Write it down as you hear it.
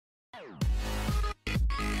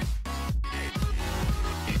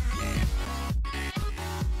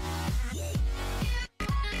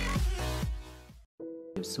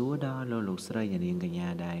សួរដល់លោកស្រីអ្នកនាងកញ្ញា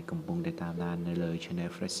ដែលកំពុងតែតាមដាននៅលើ Channel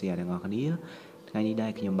Fresia ទាំងអស់គ្នាថ្ងៃនេះដែ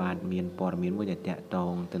រខ្ញុំបាទមានព័ត៌មានមួយដែលតាក់ទ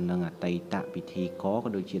ងទៅនឹងអតីតពិធីករក៏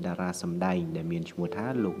ដូចជាតារាសម្ដែងដែលមានឈ្មោះថា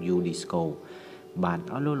លោក U Disco បាទ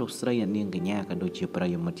អស់លោកស្រីអ្នកនាងកញ្ញាក៏ដូចជាប្រិ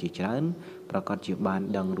យមិត្តជាច្រើនប្រកាសជាបាន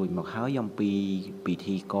ដឹងរួចមកហើយអំពីពិ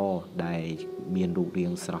ធីករដែលមានរូបរា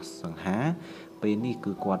ងស្រស់សង្ហាពេលនេះ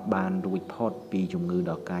គឺគាត់បានរួចផុតពីជំងឺ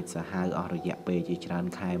ដ៏កាចសាហាវអស់រយៈពេលជាច្រើន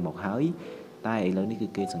ខែមកហើយតែឥឡូវនេះគឺ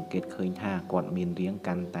គេសង្កេតឃើញថាគាត់មានរាង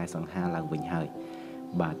កាន់តែសង្ហាឡើងវិញហើយ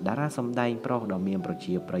បាទតារាសម្ដែងប្រុសដ៏មានប្រ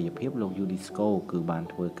ជាប្រិយភាពលោក U Disco គឺបាន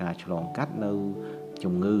ធ្វើការឆ្លងកាត់នៅ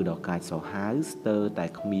ជំងឺដ៏កាចសាហាវស្ទើរតែ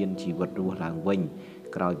គ្មានជីវិតរស់ឡើងវិញ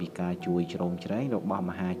ក្រោយពីការជួយជ្រោមជ្រែងរបស់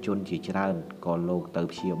មហាជនជាច្រើនក៏លោកទៅ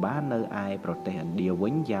ព្យាបាលនៅឯប្រទេសឥណ្ឌាវិ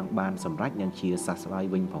ញយ៉ាងបានសម្រេចនិងជាសះស្បើយ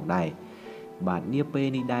វិញផងដែរបាទនាពេល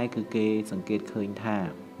នេះដែរគឺគេសង្កេតឃើញថា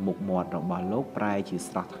មុខមាត់របស់លោកប្រែជា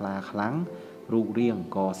ស្រស់ថ្លាខ្លាំងរូបរាង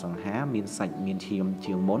ក៏សង្ហាមានសាច់មានឈាម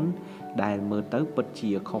ជាងមុនដែលមើលទៅពិតជា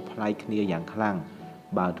ខុសប្លែកគ្នាយ៉ាងខ្លាំង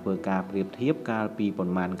បើធ្វើការប្រៀបធៀបកាលពីប្រ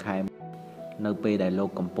មាណខែនៅពេលដែលលោក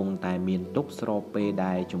កំពុងតែមានទុក្ខស្របពេល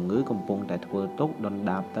ដែលជំងឺកំពុងតែធ្វើទុក្ខដុន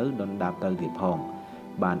ដាបទៅទៀតផង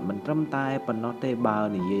បាទមិនត្រឹមតែប៉ុណ្ណោះទេបើ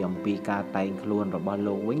និយាយអំពីការតែងខ្លួនរបស់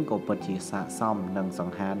លោកវិញក៏ពិតជាស័ក្តិសមនឹងស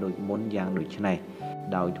ង្ហាដូចមុនយ៉ាងដូចនេះ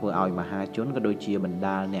ដោយធ្វើឲ្យមហាជនក៏ដូចជាបណ្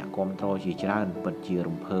ដាលអ្នកគាំទ្រជាច្រើនពិតជា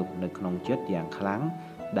រំភើបនៅក្នុងចិត្តយ៉ាងខ្លាំង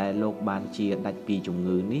ដែលលោកបានជាដាច់ពីជំ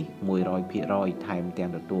ងឺនេះ 100% ថែមទាំ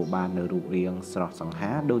ងទទួលបាននៅរូបរាងស្រស់សង្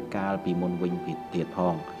ហាដូចកាលពីមុនវិញទៀតផ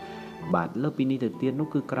ងបាទលើពីនេះទៅទៀតនោះ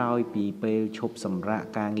គឺក្រោយពីពេលឈប់សម្រាក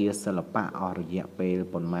ការងារសិល្បៈអស់រយៈពេល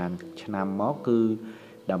ប្រមាណឆ្នាំមកគឺ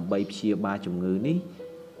ដើម្បីព្យាបាលជំងឺនេះ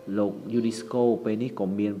លោក U Disco ពេលនេះក៏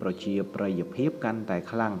មានប្រជាប្រិយភាពកាន់តែ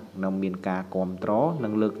ខ្លាំងនិងមានការគាំទ្រនិ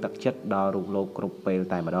ងលើកទឹកចិត្តដល់រូបលោកគ្រប់ពេល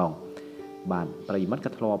តែម្ដងបាទប្រិយមិត្ត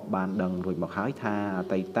ក៏ធ្លាប់បានដឹងរួចមកហើយថាអ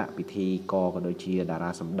តីតពិធីករក៏ដូចជាតា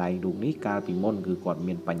រាសម្ដែងរូបនេះកាលពីមុនគឺគាត់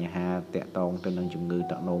មានបញ្ហាតាក់ទងទៅនឹងជំងឺ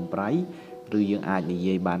ទឹកនោមប្រៃឬយើងអាចនិ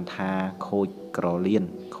យាយបានថាខូចក្រលៀន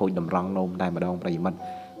ខូចតម្រង់នោមតែម្ដងប្រិយមិត្ត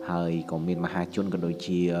ហើយក៏មានមហាជនក៏ដូច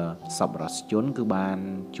ជាសប្បុរសជនគឺបាន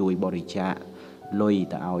ជួយបរិច្ចាគលុយ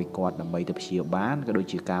ទៅឲ្យគាត់ដើម្បីទៅព្យាបាលក៏ដូច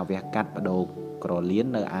ជាការវះកាត់បដូរក្រលៀន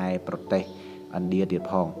នៅឯប្រទេសឥណ្ឌាទៀត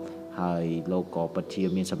ផងហើយលោកក៏ពិតជា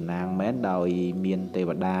មានសំណាងមែនដោយមានទេវ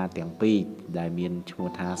តាទាំងពីរដែលមានឈ្មោះ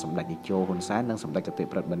ថាសម្ដេចតេជោហ៊ុនសែននិងសម្ដេចគតិ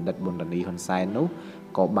ប្រិទ្ធបណ្ឌិតប៊ុនរ៉ានីហ៊ុនសែននោះ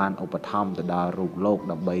ក៏បានឧបត្ថម្ភទៅដល់រូបលោក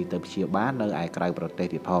ដើម្បីទៅព្យាបាលនៅឯក្រៅប្រទេស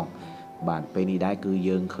ទៀតផងបាទពេលនេះដែរគឺ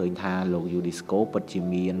យើងឃើញថាលោក U Disco ពិតជា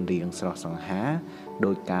មានរាងស្រស់សង្ហា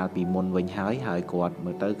ដោយកាលពីមុនវិញហើយគាត់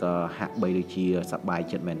មើលទៅក៏ហាក់បីដូចជាសប្បាយ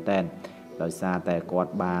ចិត្តមែនតើដោយសារតែគា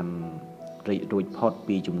ត់បានរួចផុត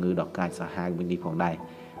ពីជំងឺដ៏កាចសាហាវវិញនេះផងដែរ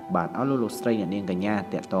បាទអរលោកស្រីអ្នកនាងកញ្ញា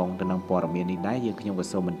តាក់ទងទៅនឹងព័ត៌មាននេះដែរយើងខ្ញុំក៏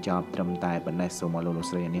សូមបញ្ចប់ត្រឹមតែប៉ុណ្ណេះសូមអរលោក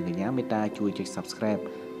ស្រីអ្នកនាងកញ្ញាមេត្តាជួយចុច Subscribe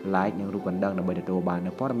like និងរូបកណ្ដឹងដើម្បីទទួលបាន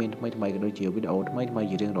នូវព័ត៌មានថ្មីៗក៏ដូចជាវីដេអូថ្មីៗ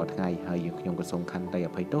ជារៀងរាល់ថ្ងៃហើយយើងខ្ញុំក៏សូមខន្តីអ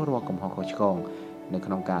ភ័យទោសរាល់កំហុសខុសឆ្គងនៅ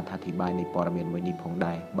ក្នុងការអធិប្បាយនៃព័ត៌មានមួយនេះផង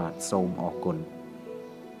ដែរបាទសូមអរគុណ